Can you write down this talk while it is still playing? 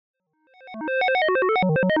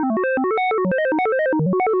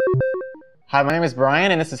Hi, my name is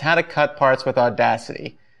Brian, and this is how to cut parts with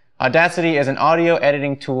Audacity. Audacity is an audio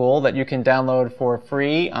editing tool that you can download for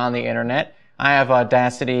free on the internet. I have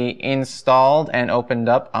Audacity installed and opened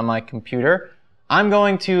up on my computer. I'm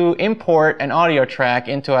going to import an audio track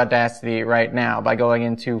into Audacity right now by going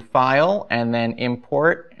into File, and then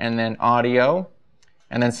Import, and then Audio,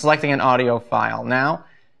 and then selecting an audio file. Now,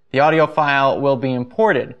 the audio file will be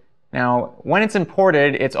imported. Now, when it's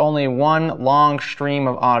imported, it's only one long stream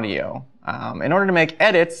of audio. In order to make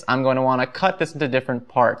edits, I'm going to want to cut this into different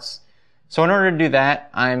parts. So in order to do that,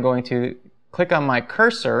 I'm going to click on my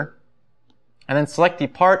cursor and then select the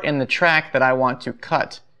part in the track that I want to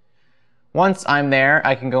cut. Once I'm there,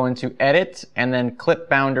 I can go into Edit and then Clip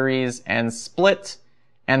Boundaries and Split,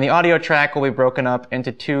 and the audio track will be broken up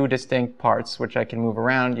into two distinct parts, which I can move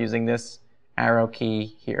around using this arrow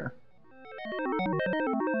key here.